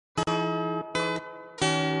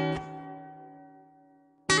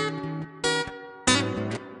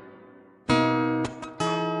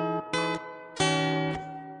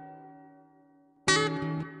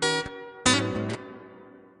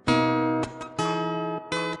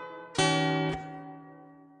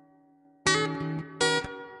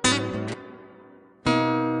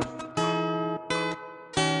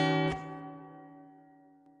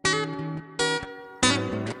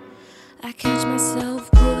I catch myself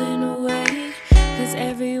pulling away, 'cause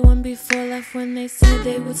everyone before left when they said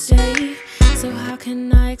they would stay. So how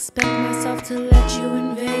can I expect myself to let you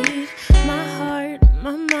invade my heart,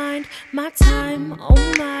 my mind, my time? Oh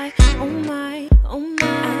my, oh my, oh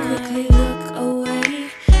my. I quickly look away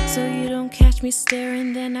so you don't catch me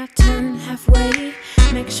staring, then I turn halfway,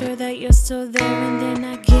 make sure that you're still there, and then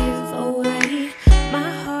I give away my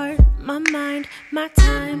heart, my mind, my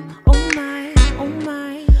time. Oh my, oh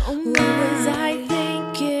my, oh my. What was I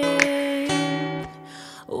thinking?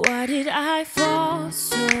 Why did I fall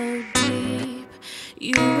so deep?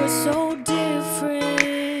 You were so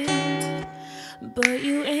different, but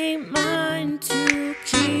you ain't mine to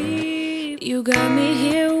keep. You got me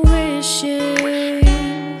here wishing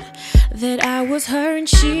that I was her and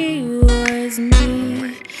she was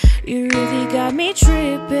me. You really got me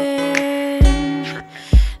tripping,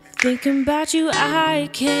 thinking about you I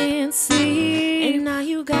can't sleep. And now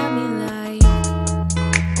you got me like